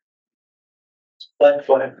 Glenn,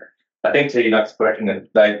 go ahead. I think to Enoch's question,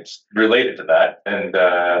 that's related to that, and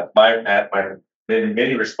my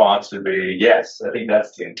mini response would be yes. I think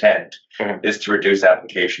that's the intent, is to reduce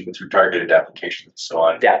application through targeted applications and so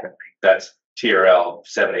on. Definitely. That's TRL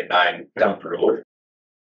 789 down the road.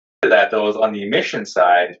 That though is on the emission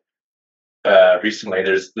side. Recently,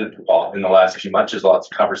 in the last few months, there's lots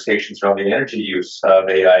of conversations around the energy use of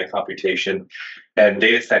AI computation and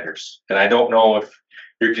data centers. And I don't know if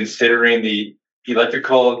you're considering the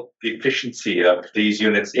electrical efficiency of these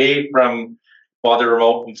units, from while they're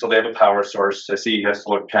remote until they have a power source. I see you have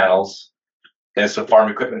solar panels, and so farm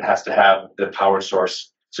equipment has to have the power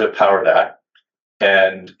source to power that.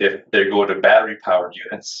 And if they go to battery powered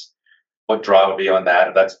units, what draw would be on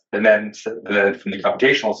that? And then from the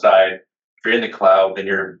computational side, if you're in the cloud, then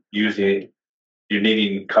you're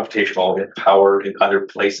needing computational power in other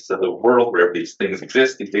places of the world wherever these things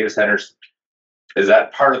exist, these data centers. Is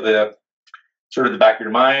that part of the sort of the back of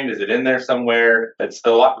your mind? Is it in there somewhere? It's a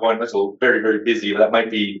lot going. It's very, very busy. That might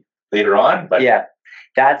be later on, but yeah,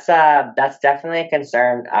 that's definitely a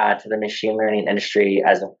concern to the machine learning industry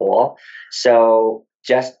as a whole. So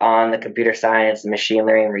just on the computer science and machine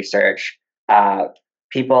learning research,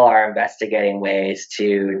 people are investigating ways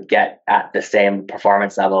to get at the same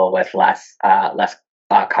performance level with less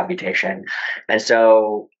computation. And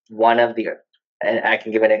so and I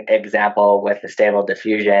can give an example with the Stable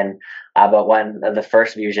Diffusion, but one of the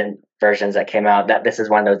first versions that came out, that this is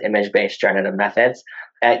one of those image-based generative methods.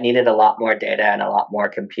 It needed a lot more data and a lot more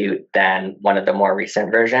compute than one of the more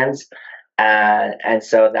recent versions. And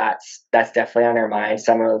so that's definitely on our mind.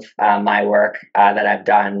 Some of my work that I've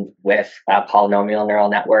done with polynomial neural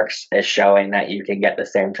networks is showing that you can get the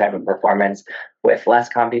same type of performance with less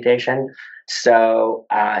computation. So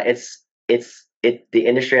the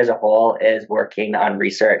industry as a whole is working on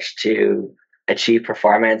research to achieve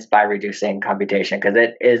performance by reducing computation, because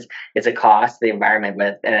it's a cost to the environment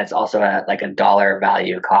and it's also a dollar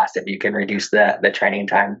value cost if you can reduce the training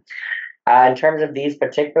time. In terms of these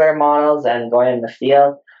particular models and going in the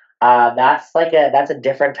field, that's a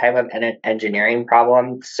different type of engineering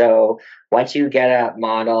problem. So once you get a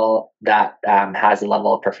model that has the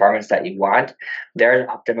level of performance that you want, there's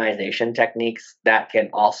optimization techniques that can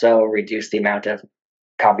also reduce the amount of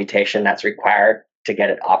computation that's required to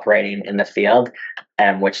get it operating in the field,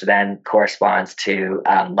 which then corresponds to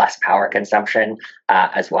less power consumption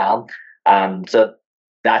as well. So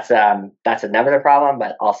that's another problem,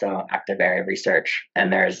 but also active area of research,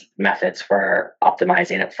 and there's methods for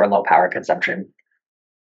optimizing it for low power consumption.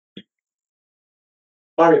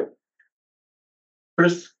 Mario.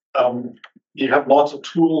 Chris, you have lots of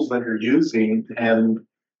tools that you're using, and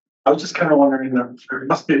I was just kind of wondering, there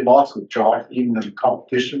must be lots of jockeying and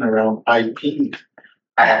competition around IP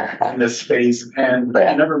in this space, and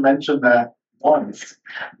you never mentioned that once.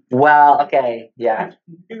 Well, okay, yeah. Can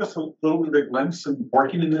you give us a little bit of a glimpse of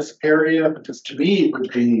working in this area? Because to me, it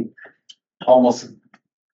would be almost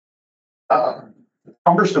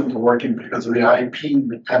cumbersome to working because of the IP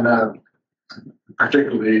and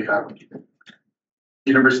particularly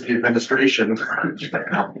university administration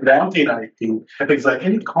wanting IP and things like.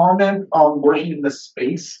 Any comment on working in this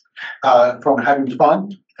space from having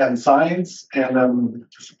fun and science and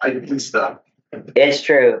IP stuff? It's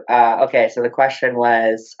true. Okay, so the question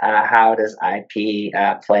was, how does IP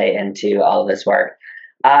play into all of this work?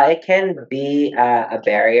 It can be a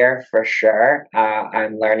barrier for sure.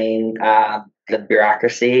 I'm learning the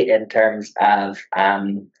bureaucracy in terms of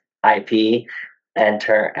IP and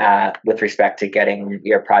with respect to getting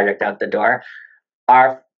your project out the door.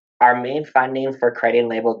 Our main funding for creating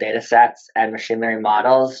labeled data sets and machine learning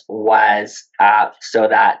models was so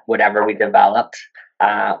that whatever we developed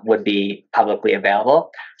would be publicly available.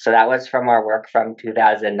 So that was from our work from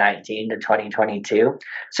 2019 to 2022.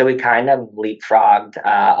 So we kind of leapfrogged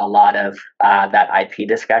a lot of that IP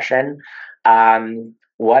discussion.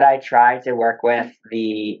 What I try to work with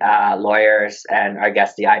the lawyers and I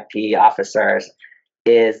guess the IP officers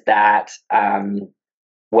is that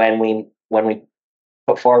when we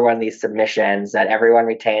put forward one of these submissions, that everyone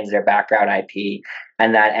retains their background IP,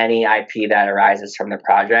 and that any IP that arises from the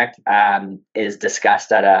project is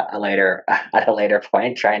discussed at a later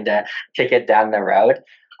point, trying to kick it down the road.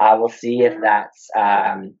 We'll see if that's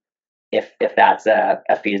if that's a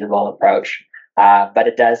feasible approach, but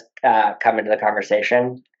it does come into the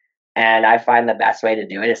conversation. And I find the best way to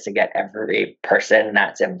do it is to get every person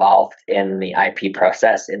that's involved in the IP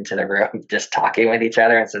process into the room, just talking with each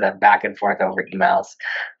other instead of back and forth over emails.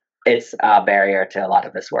 It's a barrier to a lot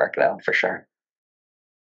of this work, though, for sure.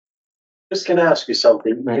 Just going to ask you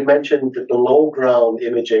something. You mentioned the low ground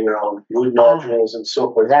imaging around root nodules and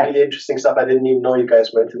so forth. Right. Really interesting stuff. I didn't even know you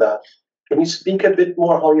guys went to that. Can you speak a bit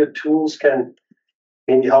more how your tools can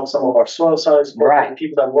maybe help some of our soil science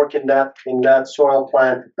people that work in that soil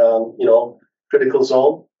plant, critical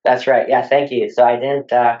zone? That's right. Yeah, thank you. So I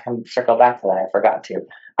didn't circle back to that. I forgot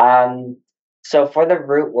to. So for the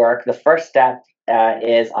root work, the first step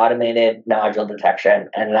is automated nodule detection,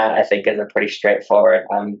 and that I think is a pretty straightforward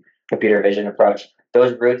computer vision approach.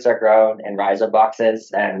 Those roots are grown in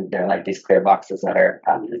rhizoboxes, and they're like these clear boxes that are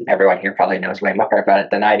everyone here probably knows way more about it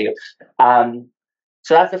than I do.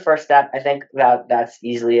 So that's the first step. I think that's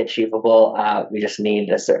easily achievable. We just need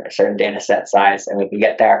a certain data set size, and we can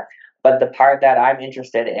get there. But the part that I'm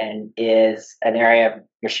interested in is an area of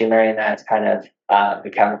machine learning that's kind of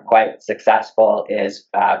become quite successful is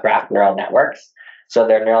graph neural networks. So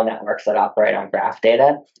they're neural networks that operate on graph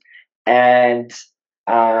data. And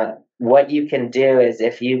what you can do is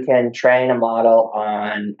if you can train a model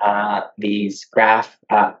on these graph,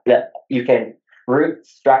 you can root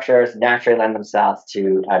structures naturally lend themselves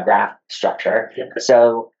to a graph structure. Yeah.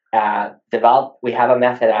 So we have a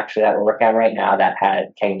method actually that we're working on right now that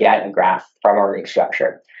can get a graph from a root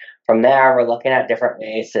structure. From there, we're looking at different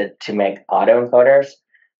ways to make autoencoders.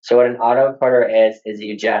 So what an autoencoder is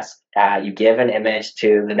you just you give an image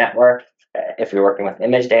to the network if you're working with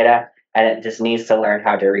image data, and it just needs to learn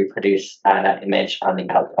how to reproduce that image on the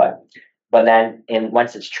output. But then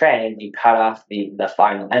once it's trained, you cut off the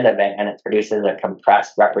final end of it, and it produces a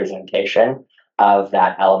compressed representation of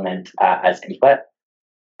that element as input.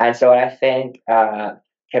 And so what I think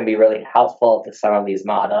can be really helpful to some of these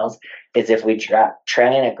models is if we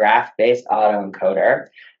train a graph-based autoencoder.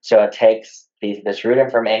 So it takes this root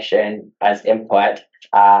information as input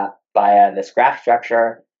via this graph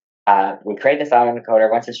structure. We create this autoencoder.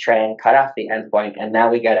 Once it's trained, cut off the endpoint, and now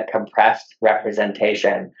we get a compressed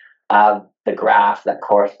representation of the graph that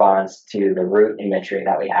corresponds to the root imagery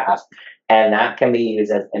that we have. And that can be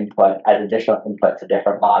used as input, as additional input to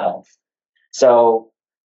different models. So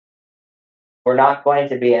we're not going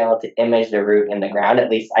to be able to image the root in the ground. At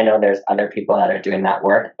least I know there's other people that are doing that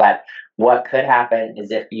work. But what could happen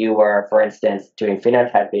is if you were, for instance, doing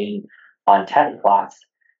phenotyping on test plots,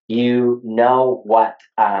 you know what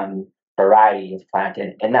variety is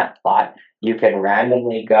planted in that plot. You can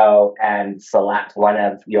randomly go and select one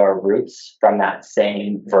of your roots from that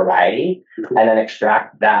same variety and then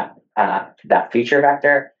extract that feature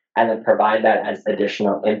vector and then provide that as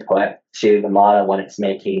additional input to the model when it's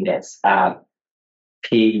making its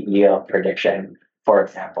P yield prediction, for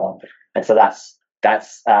example. And so that's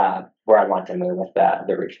where I want to move with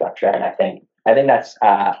the root structure. And I think that's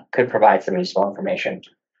could provide some useful information.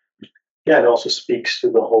 Yeah, it also speaks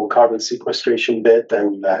to the whole carbon sequestration bit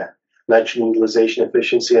and nitrogen utilization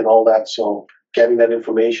efficiency and all that. So getting that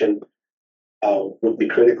information would be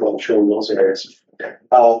critical, I'm sure, in those areas.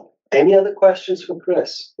 Any other questions for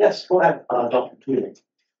Chris? Yes, go ahead. Dr. Keating.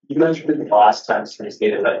 You mentioned in the last time studies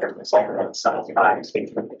data that it's like around 75.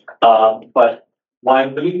 But why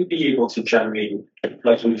would you be able to generate,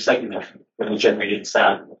 like when you segment, when you generated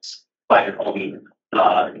samples by your own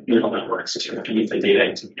neural networks to feed the data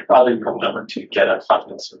into your other neural network to get a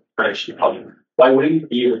confidence prediction problem? Why wouldn't you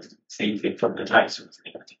be able to do the same thing from the time series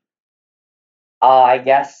data? I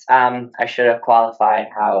guess I should have qualified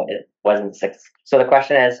how it wasn't 6. So the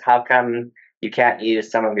question is, how come you can't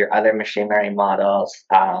use some of your other machine learning models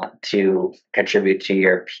to contribute to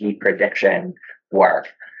your P prediction work?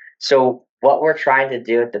 So what we're trying to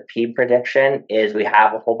do with the P prediction is we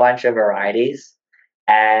have a whole bunch of varieties,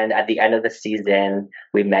 and at the end of the season,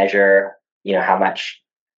 we measure, how much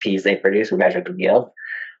Ps they produce. We measure the yield,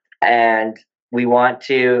 and we want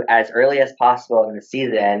to, as early as possible in the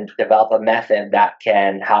season, develop a method that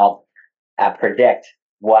can help predict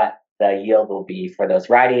what the yield will be for those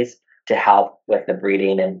varieties to help with the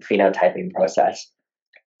breeding and phenotyping process.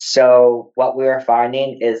 So what we were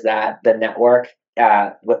finding is that the network,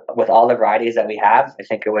 with all the varieties that we have, I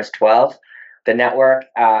think it was 12, the network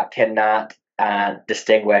cannot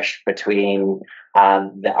distinguish between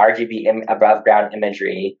the RGB above ground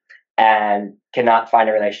imagery and cannot find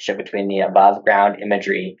a relationship between the above ground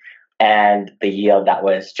imagery and the yield that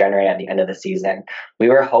was generated at the end of the season. We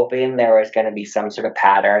were hoping there was going to be some sort of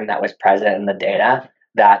pattern that was present in the data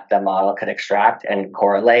that the model could extract and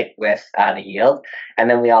correlate with the yield. And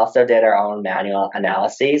then we also did our own manual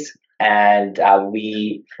analyses, and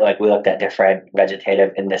we looked at different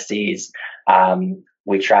vegetative indices.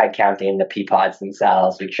 We tried counting the pea pods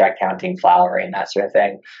themselves. We tried counting flowering, that sort of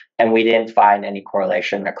thing. And we didn't find any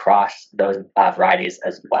correlation across those varieties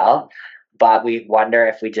as well. But we wonder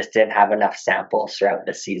if we just didn't have enough samples throughout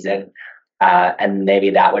the season. And maybe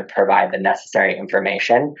that would provide the necessary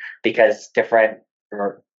information, because different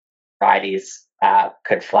varieties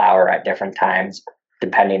could flower at different times,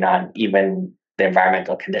 depending on even the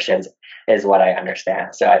environmental conditions, is what I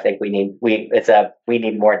understand. So I think we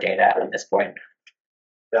need more data at this point.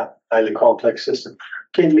 Yeah, highly complex system.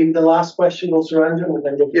 Okay, leave the last question goes to Ranjan, and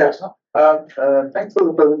then you'll Yes. Thanks for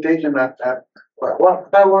the presentation. What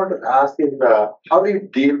I wanted to ask is, how do you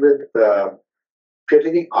deal with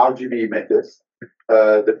creating RGB images?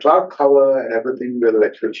 The cloud cover and everything will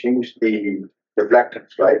actually change the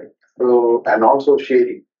reflectance, right? So, and also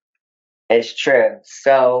shading. It's true.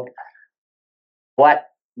 So what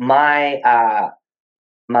I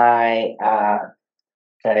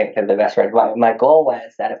think the best word. My goal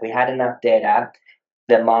was that if we had enough data,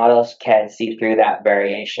 the models can see through that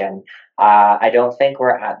variation. I don't think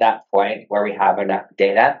we're at that point where we have enough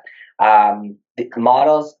data. Machine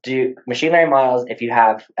learning models, if you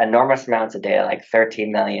have enormous amounts of data, like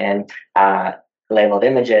 13 million labeled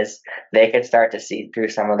images, they can start to see through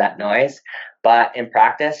some of that noise. But in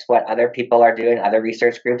practice, what other people are doing, other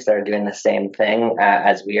research groups that are doing the same thing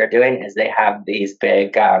as we are doing, is they have these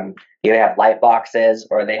big, either have light boxes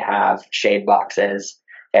or they have shade boxes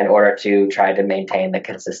in order to try to maintain the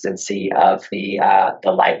consistency of the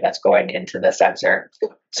light that's going into the sensor.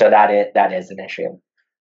 So that is an issue.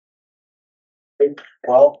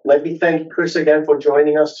 Well, let me thank Chris again for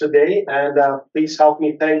joining us today, and please help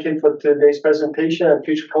me thank him for today's presentation and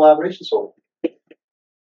future collaborations. So